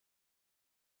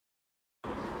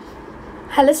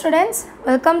Hello students,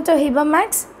 welcome to Hiba Max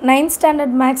 9th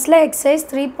standard Max la exercise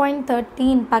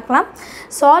 3.13 பார்க்கலாம்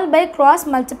solve by cross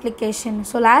multiplication.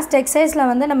 So last exercise la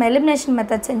வந்து நம்ம elimination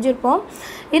method செஞ்சிருப்போம்.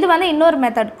 இது வந்து இன்னொரு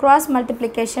method cross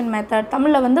multiplication method.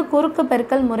 தமிழ்ல வந்து குறுக்கு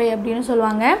பெருக்கல் முறை அப்படினு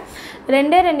சொல்வாங்க.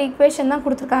 ரெண்டு ஈக்குவேஷன் தான்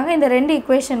கொடுத்திருக்காங்க. இந்த ரெண்டு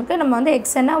ஈக்குவேஷனுக்கு நம்ம வந்து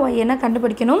x என்ன y என்ன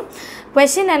கண்டுபிடிக்கணும்.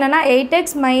 क्वेश्चन என்னன்னா 8x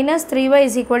 - 3y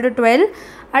 = 12.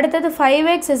 அடுத்து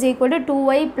 5x =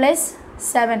 2y +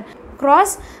 7.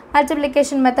 cross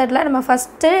multiplication method la நம்ம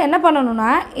first என்ன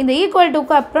பண்ணனும்னா இந்த equal to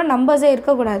க்கு அப்புறம் நம்பர்ஸே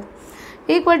இருக்க கூடாது.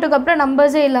 equal to க்கு அப்புறம்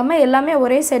நம்பர்ஸே இல்லாம எல்லாமே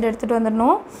ஒரே சைடு எடுத்துட்டு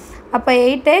வந்துறணும். அப்ப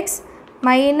 8x -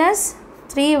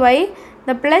 3y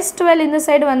the +12 இந்த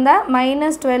சைடு வந்தா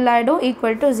 -12 ஆயிடும்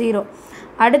equal to 0.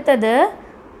 அடுத்து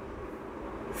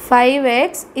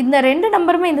 5x இந்த ரெண்டு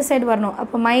நம்பருமே இந்த சைடு வரணும்.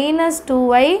 அப்ப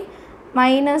 -2y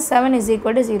 - 7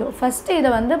 = 0. ஃபர்ஸ்ட் இத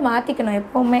வந்து மாத்திக்கணும்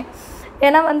எப்பவுமே.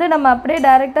 ஏனா வந்து நம்ம அப்படியே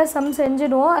டைரக்ட்டா சம்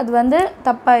செஞ்சிடுவோம் அது வந்து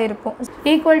தப்பா இருக்கும்.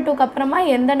 ஈக்குவல் டு க்கு அப்புறமா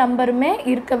எந்த நம்பருமே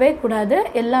இருக்கவே கூடாது.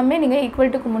 எல்லாமே நீங்க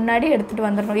ஈக்குவல் டுக்கு முன்னாடி எடுத்துட்டு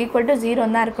வந்துறணும். ஈக்குவல் டு 0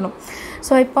 தான் இருக்கணும்.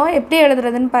 சோ இப்போ எப்படி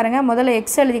எழுதுறதுன்னு பாருங்க. முதல்ல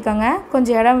x எழுதிக்கங்க.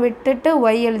 கொஞ்சம் இடம் விட்டுட்டு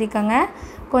y எழுதிக்கங்க.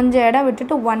 கொஞ்சம் இடம்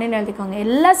விட்டுட்டு 1 ன்னு எழுதிக்கங்க.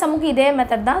 எல்லா சம்முக்கும் இதே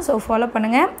மெத்தட் தான். சோ ஃபாலோ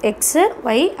பண்ணுங்க. x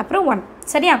y அப்புறம் 1.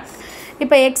 சரியா?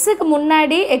 இப்போ x க்கு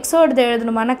முன்னாடி x ஓட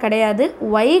எழுதணுமானா கிடையாது.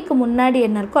 y க்கு முன்னாடி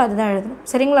என்ன இருக்கோ அதுதான் எழுதணும்.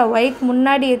 சரிங்களா? y க்கு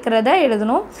முன்னாடி இருக்குறத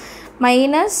எழுதணும்.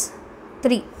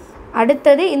 -3.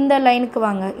 அடுத்து இந்த லைனுக்கு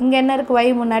வாங்க. இங்க என்ன இருக்கு y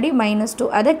முன்னாடி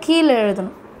 -2. அத கீழ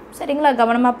எழுதணும். சரிங்களா?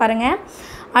 கவனமா பாருங்க.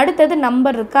 அடுத்து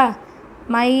நம்பர் இருக்கா?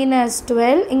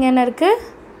 -12 இங்க என்ன இருக்கு?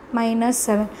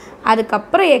 -7. அதுக்கு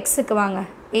அப்புறம் x க்கு வாங்க.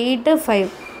 8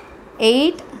 5.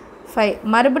 8 5.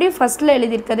 மறுபடியும் ஃபர்ஸ்ட்ல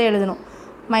எழுதி இருக்கதே எழுதணும்.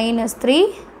 -3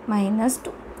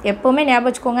 -2. எப்பவுமே ஞாபகம்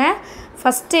வச்சுக்கோங்க.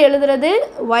 ஃபர்ஸ்ட் எழுதுறது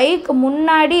y க்கு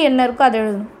முன்னாடி என்ன இருக்கோ அதை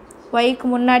எழுதணும். y க்கு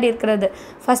முன்னாடி இருக்குறது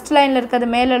ஃபர்ஸ்ட் லைன்ல இருக்குறது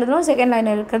மேல எழுதணும். செகண்ட்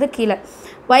லைன்ல இருக்குறது கீழ.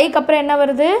 y க்கு அப்புறம் என்ன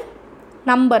வருது?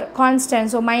 Number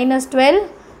constant. சோ -12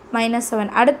 -7.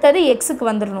 அடுத்து x க்கு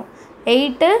வந்துறணும்.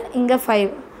 8 இங்க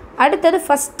 5. அடுத்து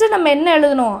ஃபர்ஸ்ட் நம்ம என்ன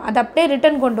எழுதணும் அதை அப்படியே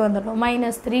ரிட்டர்ன் கொண்டு வந்துறணும்.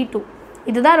 -3 2.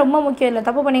 இதுதான் ரொம்ப முக்கியம். இல்ல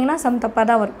தப்பு பண்ணீங்கனா சம் தப்பா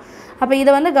தான் வரும். அப்ப இத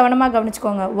வந்து கவனமா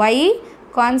கவனிச்சுக்கோங்க. y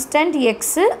constant x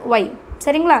y.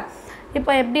 சரிங்களா?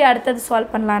 இப்போ எப்படி அடுத்து சால்வ்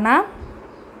பண்ணலாம்னா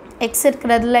x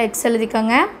இருக்குறதுல x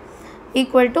எழுதிக்கங்க.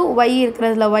 equal to y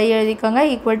இருக்குறதுல y எழுதிக்கங்க.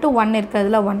 equal to 1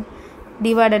 இருக்குறதுல 1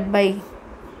 divided by.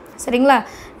 சரிங்களா?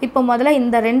 இப்போ முதல்ல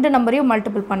இந்த ரெண்டு நம்பரையும்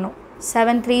மல்டிபிள் பண்ணனும்.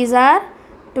 7 3s are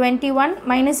 21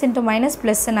 minus into minus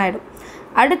plus ன்னு ஆயிடும்.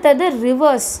 அடுத்து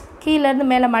ரிவர்ஸ் கீழ இருந்து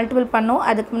மேல மல்டிபிள் பண்ணனும்.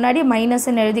 அதுக்கு முன்னாடி மைனஸ்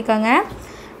ன்னு எழுதிக்கங்க.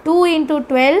 2 into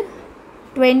 12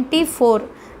 24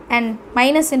 and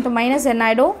minus into minus என்ன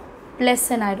ஆயிடும்? plus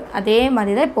ன்னு ஆயிடும். அதே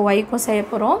மாதிரி தான் இப்போ y க்கும் செய்ய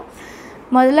போறோம்.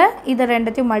 முதல்ல இத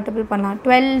ரெண்டத்தையும் மல்டிபிள் பண்ணலாம்.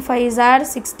 12 5s are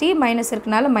 60 மைனஸ்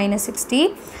இருக்கனால -60.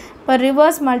 இப்போ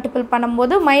ரிவர்ஸ் மல்டிபிள்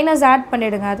பண்ணும்போது மைனஸ் ஆட்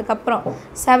பண்ணிடுங்க. அதுக்கு அப்புறம்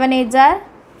 7 8s are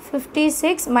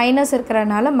 56 மைனஸ்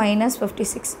இருக்கறனால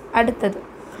 -56. அடுத்து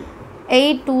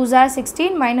 8 2s are 16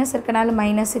 மைனஸ் இருக்கனால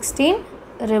 -16.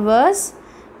 ரிவர்ஸ்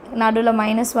நடுவுல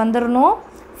மைனஸ் வந்துறணும்.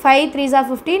 5 3s are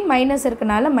 15 மைனஸ்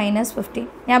இருக்கனால -15.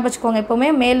 ஞாபகம் வச்சுக்கோங்க. எப்பவுமே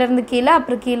மேல இருந்து கீழ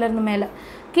அப்புறம் கீழ இருந்து மேல.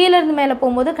 கீழ இருந்து மேல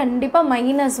போயும்போது கண்டிப்பா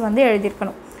மைனஸ் வந்து எழுதி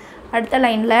இருக்கணும். அடுத்த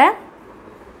லைன்ல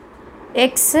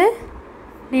x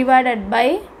divided by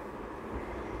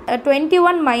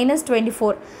 21 minus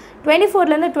 24. 24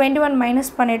 ல இருந்து 21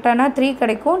 மைனஸ் பண்ணிட்டானா 3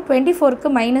 கிடைக்கும். 24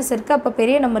 க்கு மைனஸ் இருக்கு. அப்ப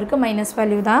பெரிய நம்பருக்கு மைனஸ்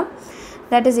வேல்யூ தான்.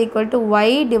 that is equal to y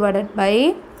divided by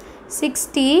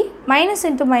 60 minus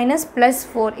into minus plus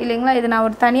 4. இல்லைங்களா? இது நான்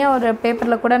ஒரு தனியா ஒரு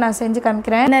பேப்பர்ல கூட நான் செஞ்சு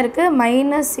காமிக்கிறேன். என்ன இருக்கு?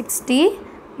 -60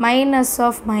 minus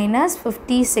of minus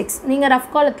 56. நீங்க ரஃப்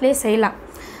காலத்திலே செய்யலாம்.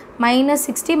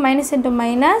 -60 minus into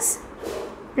minus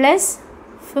plus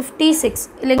 56.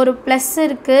 இல்ல ஒரு பிளஸ்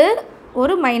இருக்கு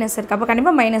ஒரு மைனஸ் இருக்கு. அப்ப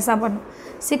கண்டிப்பா மைனஸ் தான் பண்ணனும்.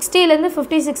 60 ல இருந்து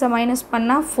 56 மைனஸ்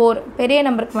பண்ணா 4. பெரிய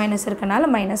நம்பருக்கு மைனஸ் இருக்கனால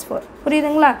 -4.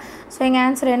 புரியுதுங்களா? சோ எங்க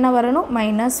ஆன்சர் என்ன வரணும்?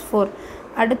 -4.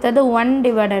 அடுத்து 1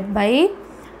 divided by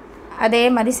அதே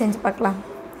மாதிரி செஞ்சு பார்க்கலாம்.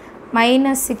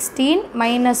 -16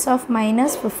 minus of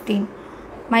minus 15.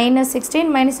 -16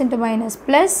 minus into minus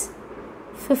plus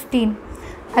 15.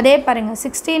 அதே பாருங்க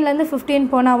 16 ல இருந்து 15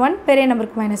 போனா 1 பெரிய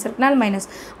நம்பருக்கு மைனஸ் இருக்கனால மைனஸ்.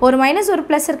 ஒரு மைனஸ் ஒரு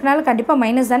பிளஸ் இருக்கனால கண்டிப்பா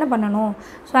மைனஸ் தான பண்ணனும்.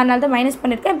 சோ அதனால தான் மைனஸ்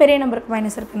பண்ணிருக்கேன். பெரிய நம்பருக்கு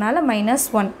மைனஸ் இருக்கனால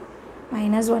 -1.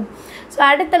 சோ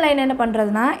அடுத்த லைன் என்ன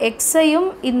பண்றதுனா x ஐயும்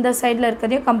இந்த சைடுல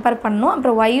இருக்கதையும் கம்பேர் பண்ணனும்.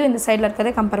 அப்புறம் y யும் இந்த சைடுல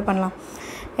இருக்கதை கம்பேர் பண்ணலாம்.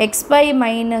 x by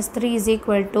 -3 is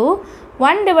equal to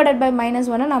 1 divided by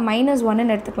 -1 நான் -1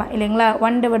 ன்னு எடுத்துக்கலாம். இல்லைங்களா?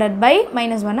 1 divided by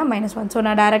 -1 னா -1. சோ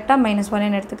நான் டைரக்ட்டா -1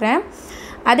 ன்னு எடுத்துக்கிறேன்.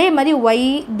 அதே மாதிரி y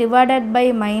divided by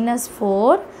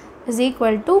 -4 is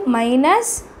equal to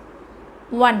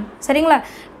 1 சரிங்களா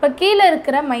இப்போ கீழே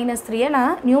இருக்கிற -3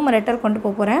 நான் நியூமரேட்டர் கொண்டு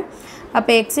போகிறேன்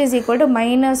அப்போ x is equal to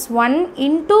 -1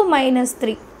 into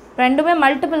 -3 ரெண்டுமே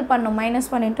மல்டிபிள் பண்ணும்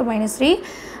 -1 into -3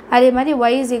 அதே மாதிரி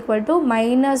y is equal to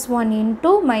 -1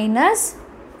 into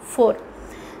 -4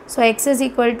 so x is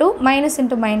equal to minus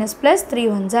into minus plus 3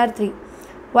 ones are 3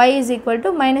 y is equal to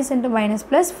minus into minus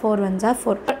plus 4 ones are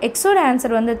 4 x ஓட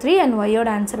answer வந்து 3 and y ஓட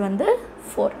answer வந்து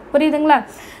 4 புரியுதுங்களா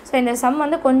so இந்த some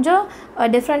வந்து கொஞ்சம்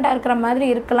டிஃப்ரெண்ட்டாக இருக்கிற மாதிரி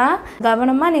இருக்கலாம்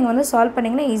கவனமாக நீங்கள் வந்து சால்வ்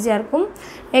பண்ணிங்கன்னா ஈஸியாக இருக்கும்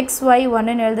எக்ஸ் ஒய்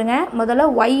ஒன்றுன்னு எழுதுங்க முதல்ல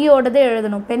ஒய்யோடது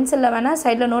எழுதணும் பென்சிலில் வேணால்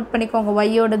சைடில் நோட் பண்ணிக்கோங்க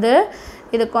ஒய்யோடது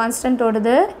இது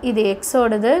கான்ஸ்டன்ட்டோடது இது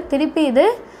எக்ஸோடது திருப்பி இது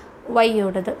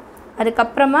ஒய்யோடது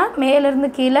அதுக்கப்புறமா மேலேருந்து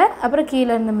கீழே அப்புறம்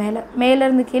கீழேருந்து மேலே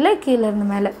மேலேருந்து கீழே கீழேருந்து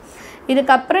மேலே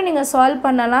இதுக்கப்புறம் நீங்கள் சால்வ்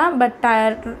பண்ணலாம் பட்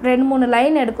 2-3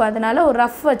 லைன் எடுக்கும் அதனால் ஒரு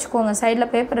ரஃப் வச்சுக்கோங்க சைடில்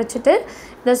பேப்பர் வச்சுட்டு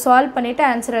இதை சால்வ் பண்ணிவிட்டு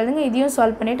ஆன்சர் எழுதுங்க இதையும்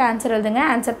சால்வ் பண்ணிவிட்டு ஆன்சர் எழுதுங்க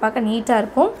ஆன்சர் பார்க்க நீட்டாக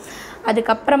இருக்கும்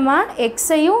அதுக்கப்புறமா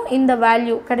எக்ஸையும் இந்த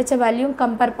வேல்யூ கிடைச்ச வேல்யூவும்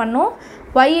கம்பேர் பண்ணும்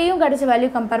ஒய்யையும் கிடைச்ச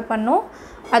வேல்யூ கம்பேர் பண்ணும்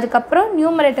அதுக்கப்புறம்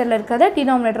நியூமரேட்டரில் இருக்கிறத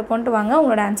டினாமினேட்டர் கொண்டு வாங்க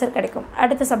உங்களோட ஆன்சர் கிடைக்கும்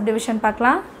அடுத்த சப்டிவிஷன்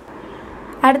பார்க்கலாம்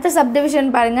அடுத்த சப்டிவிஷன்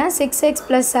பாருங்கள் 6x +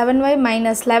 7y -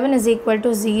 11 is equal to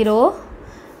 0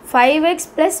 5x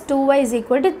plus 2y is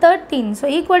equal to 13 so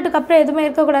ஈக்குவல்ட்டுக்கு அப்புறம் எதுவுமே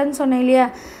இருக்கக்கூடாதுன்னு சொன்னேன் இல்லையா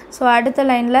ஸோ அடுத்த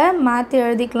லைனில் மாற்றி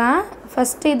எழுதிக்கலாம்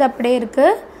ஃபஸ்ட்டு இது அப்படியே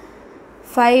இருக்குது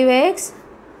 5x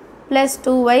plus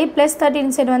 2y plus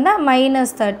 13 side வந்தால்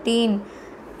 -13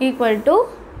 equal to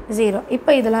 0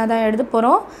 இப்போ இதெல்லாம் தான் எழுத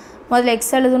போகிறோம் முதல்ல x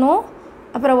எழுதணும்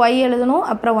அப்புறம் y எழுதணும்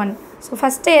அப்புறம் 1 ஸோ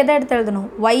ஃபஸ்ட்டு எதை எடுத்து எழுதணும்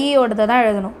ஒய்யோடதை தான்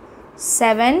எழுதணும்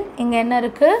 7 இங்கே என்ன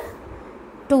இருக்குது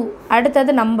 2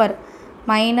 அடுத்தது நம்பர்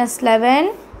 -11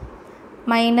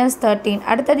 -13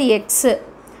 அடுத்தது x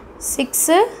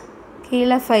 6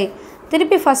 கீழே 5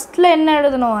 திருப்பி ஃபஸ்ட்டில் என்ன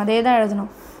எழுதணும் அதே தான் எழுதணும்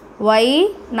y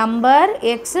நம்பர்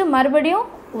x மறுபடியும்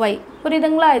y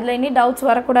புரியுதுங்களா இதில் இனி டவுட்ஸ்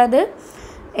வரக்கூடாது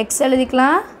x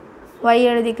எழுதிக்கலாம் y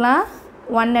எழுதிக்கலாம்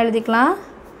 1 எழுதிக்கலாம்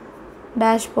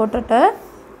டேஷ் போட்டுட்டு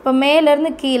இப்போ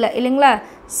மேலேருந்து கீழே இல்லைங்களா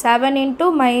 7 into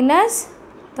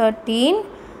 -13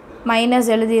 மைனஸ்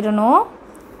எழுதிடணும்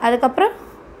அதுக்கப்புறம்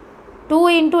 2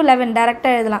 into 11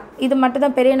 டேரெக்டாக எழுதலாம் இது மட்டும்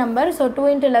தான் பெரிய நம்பர் ஸோ 2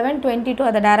 into 11 22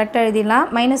 அதை டேரெக்டாக எழுதிடலாம்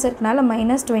மைனஸ் இருக்கனால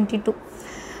 -22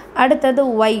 அடுத்தது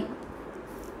y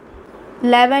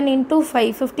 11 into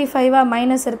 5 55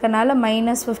 மைனஸ் இருக்கனால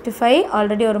 -55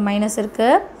 ஆல்ரெடி ஒரு மைனஸ்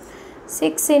இருக்குது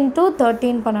 6 into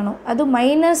 13 பண்ணணும் அது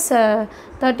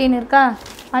 -13 இருக்கா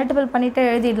மல்டிபிள் பண்ணிவிட்டு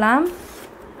எழுதிடலாம்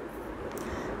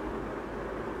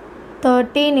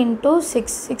 13 into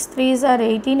 6 6 3s are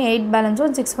 18 8 balance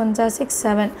 1 6 1s are 6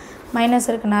 7 minus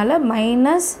இருக்கனால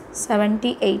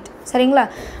 -78 சரிங்களா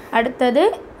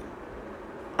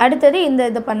அடுத்தது இந்த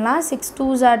இது பண்ணலாம் 6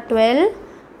 2s are 12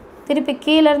 திருப்பி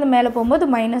கீழேருந்து மேலே போகும்போது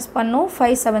மைனஸ் பண்ணும்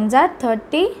 5 7s are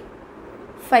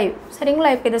 35 சரிங்களா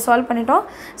இப்போ இதை சால்வ் பண்ணிட்டோம்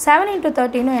 7 into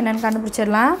 13 என்னென்னு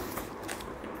கண்டுபிடிச்சிடலாம்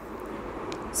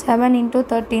 7 into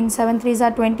 13 7 3s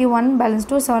are 21 balance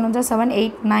 2 7 1s are 7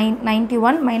 8 9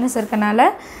 91 minus இருக்கனால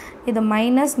இது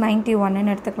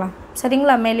 -91 எடுத்துக்கலாம்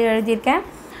சரிங்களா மேலே எழுதியிருக்கேன்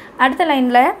அடுத்த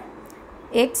லைனில்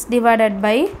x divided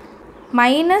by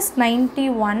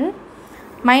 -91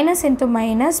 minus into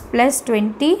minus plus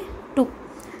 22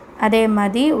 அதே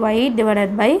மாதிரி y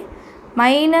divided by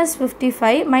 -55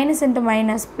 minus into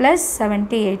minus plus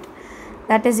 78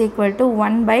 that is equal to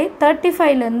 1 by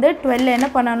 35லேருந்து 12 என்ன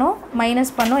பண்ணணும்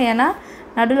மைனஸ் பண்ணும் ஏன்னா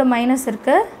நடுவில் மைனஸ்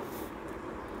இருக்குது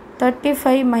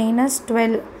 35 minus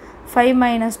 12 5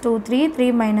 minus 2 3 3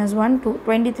 minus 1 2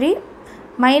 23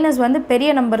 மைனஸ் வந்து பெரிய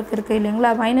நம்பருக்கு இருக்குது இல்லைங்களா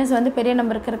மைனஸ் வந்து பெரிய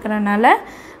நம்பருக்கு இருக்கிறனால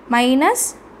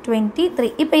 -23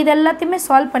 இப்போ இது எல்லாத்தையுமே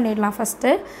சால்வ் பண்ணிடலாம் ஃபஸ்ட்டு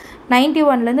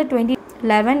 91லேருந்து 20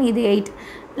 11 இது 8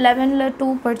 11ல்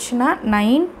 2 போயிடுச்சுன்னா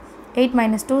 9 8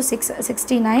 minus 2 6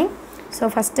 69 ஸோ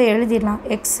ஃபஸ்ட்டு எழுதிடலாம்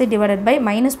x டிவைடட் பை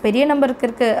மைனஸ் பெரிய நம்பருக்கு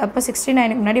இருக்குது அப்போ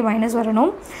 69க்கு முன்னாடி மைனஸ்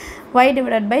வரணும் y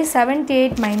டிவைடட் பை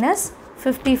 78 minus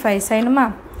 55 செய்யணுமா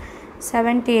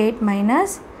 78 minus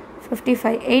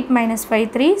 55 8 minus 5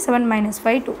 3 7 minus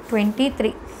 5 2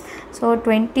 23 ஸோ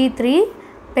 23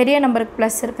 பெரிய நம்பருக்கு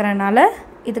ப்ளஸ் இருக்கிறனால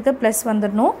இதுக்கு ப்ளஸ்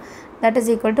வந்துடணும் that is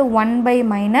equal to 1 by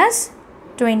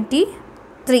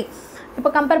 -23 இப்போ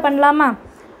கம்பேர் பண்ணலாமா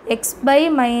x by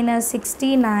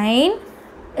 -69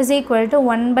 is equal to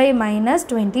 1 by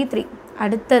 -23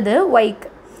 அடுத்தது yக்கு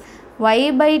y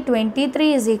by 23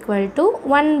 is equal to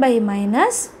 1 by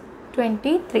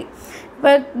 -23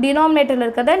 இப்போ டினாமினேட்டரில்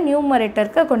இருக்கிறத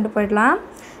நியூமரேட்டருக்கு கொண்டு போயிடலாம்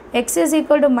x is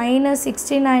equal to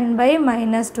 -69 by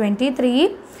 -23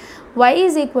 y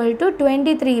is equal to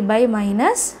 23 by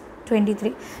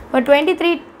 -23 இப்போ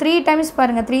 23 3 times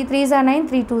பாருங்கள் 3 3s are 9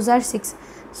 3 2s are 6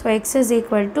 so x is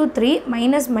equal to 3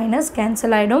 minus minus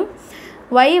cancel ஆகிடும்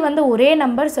y வந்து ஒரே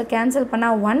நம்பர், ஸோ கேன்சல்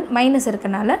பண்ணால் 1, மைனஸ்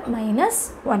இருக்கனால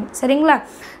 -1. சரிங்களா?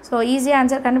 ஸோ ஈஸியாக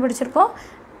ஆன்சர் கண்டுபிடிச்சிருக்கோம்.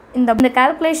 இந்த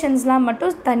கால்குலேஷன்ஸ்லாம்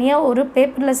மட்டும் தனியாக ஒரு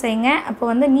பேப்பரில் செய்யுங்க. அப்போ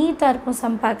வந்து நீட்டாக இருக்கும்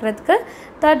சம் பார்க்குறதுக்கு.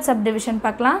 தேர்ட் சப்டிவிஷன்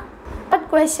பார்க்கலாம். தேர்ட்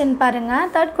கொஷின் பாருங்கள்.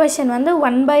 தேர்ட் கொஷின் வந்து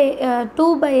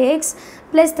 2/x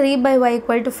 + 3/y =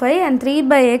 5 and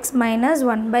 3/x -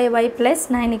 1/y +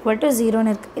 9 = 0ன்னு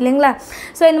இருக்குது இல்லைங்களா?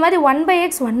 ஸோ இந்த மாதிரி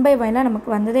 1/x 1/yலாம் நமக்கு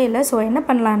வந்ததே இல்லை. ஸோ என்ன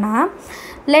பண்ணலான்னா,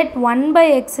 let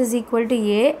 1/x =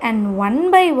 a and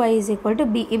 1/y =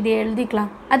 b இப்படி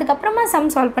எழுதிக்கலாம். அதுக்கப்புறமா சம்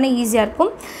சால்வ் பண்ண ஈஸியாக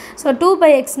இருக்கும். So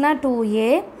 2/xனா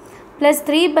 2a +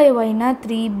 3/yனா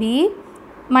 3b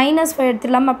 -5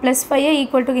 எடுத்துடலாமா? +5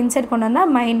 = இன்சைட் கொண்டு வந்தால்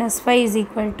 -5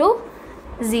 =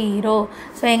 0.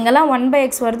 ஸோ எங்கெல்லாம்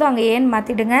 1/x வருதோ அங்கே ஏன்னு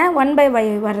மாற்றிடுங்க. 1/y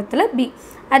வரத்தில் b.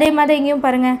 அதே மாதிரி இங்கேயும்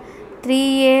பாருங்கள்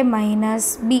 3a -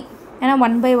 b, ஏன்னா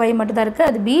 1/y மட்டும் தான் இருக்குது,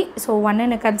 அது b. ஸோ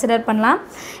 1ன்னு கன்சிடர் பண்ணலாம்.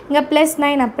 இங்கே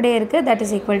 +9 அப்படியே இருக்குது, that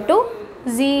is equal to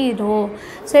 0.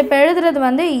 So இப்போ எழுதுறது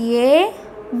வந்து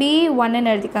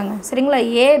ab1ன்னு எழுதிக்காங்க. சரிங்களா?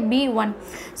 ab1.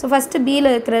 ஸோ ஃபஸ்ட்டு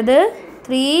பியில் இருக்கிறது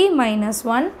 3 -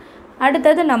 1,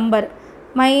 அடுத்தது நம்பர்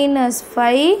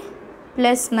 -5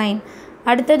 + 9,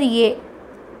 அடுத்தது a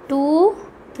 2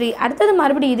 3, அடுத்தது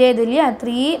மறுபடியும் இதே இது இல்லையா,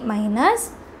 3 -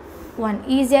 1.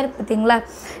 ஈஸியாக இருக்குது பார்த்தீங்களா?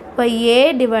 இப்போ a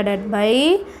டிவைடட் பை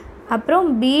அப்புறம்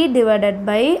b டிவைடட்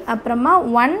பை அப்புறமா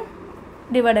 1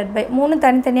 டிவைடட் பை 3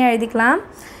 தனித்தனியாக எழுதிக்கலாம்.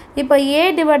 இப்போ a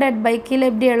டிவைடட் பை கீழே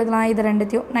எப்படி எழுதலாம்? இது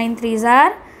ரெண்டுத்தையும் 9 3s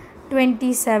are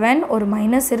 27, ஒரு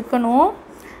மைனஸ் இருக்கணும்.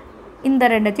 இந்த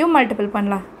ரெண்டுத்தையும் மல்டிபிள்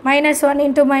பண்ணலாம். -1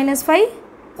 × -5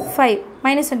 5,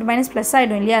 -1 + ப்ளஸ்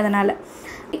ஆகிடும் இல்லையா? அதனால்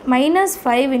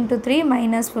 -5 × 3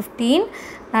 -15,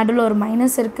 நடுவில் ஒரு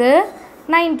மைனஸ் இருக்குது.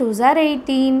 9 2s are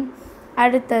 18.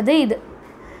 அடுத்தது இது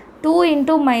 2 ×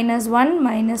 -1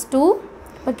 -2,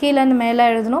 இப்போ கீழேருந்து மேலே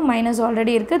எழுதணும். மைனஸ்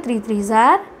ஆல்ரெடி இருக்குது. 3 3s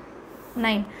are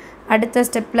 9. அடுத்த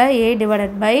ஸ்டெப்பில் a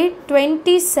டிவைடட் பை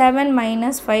 27 -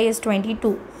 5 is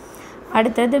 22.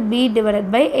 அடுத்தது b டிவைடட்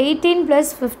பை 18 +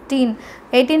 15.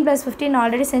 18 + 15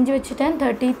 ஆல்ரெடி செஞ்சு வச்சுட்டேன்,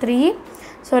 33.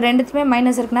 ஸோ ரெண்டுத்துமே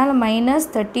மைனஸ் இருக்கனால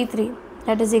 -33,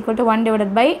 that is equal to 1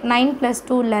 divided by 9 +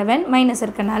 2 11, minus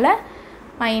இருக்கனால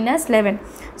 -11.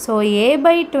 So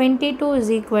a/22 is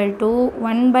equal to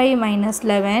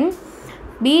 1/-11,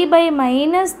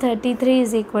 b/-33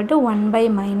 is equal to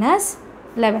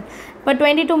 1/-11. இப்போ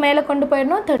 22 மேலே கொண்டு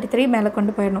போயிடணும், 33 மேலே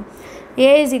கொண்டு போயிடணும்.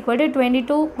 a is equal to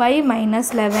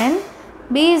 22/-11,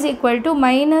 b is equal to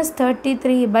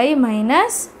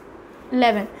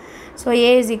 -33/-11. So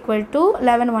a is equal to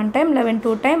 11 1 time, 11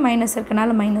 2 time, minus இருக்கனால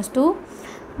 -2.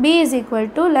 b is equal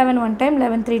to 11 1 time,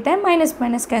 11 3 time, minus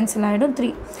cancel ஆகிடும்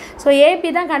 3. So ab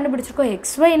தான் கண்டுபிடிச்சிருக்கோம்,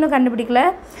 xy இன்னும் கண்டுபிடிக்கல.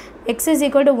 x is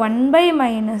equal to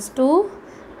 1/-2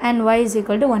 and y is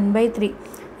equal to 1/3.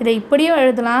 இதை இப்படியும்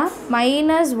எழுதலாம்,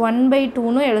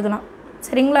 -1/2ன்னு எழுதலாம்.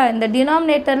 சரிங்களா? இந்த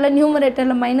டினாமினேட்டரில்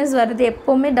நியூமரேட்டரில் மைனஸ் வர்றது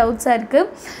எப்போவுமே டவுட்ஸாக இருக்குது.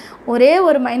 ஒரே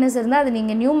ஒரு மைனஸ் இருந்தால் அது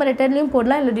நீங்கள் நியூமரேட்டர்லேயும்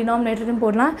போடலாம், இல்லை டினாமினேட்டர்லையும்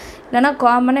போடலாம். இல்லைனா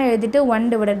காமனாக எழுதிட்டு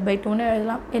 1/2ன்னு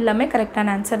எழுதலாம். எல்லாமே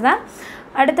கரெக்டான ஆன்சர் தான்.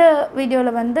 அடுத்த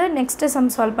வீடியோவில் வந்து நெக்ஸ்ட்டு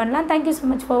சம் சால்வ் பண்ணலாம். தேங்க்யூ ஸோ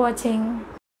மச் ஃபார் வாட்சிங்.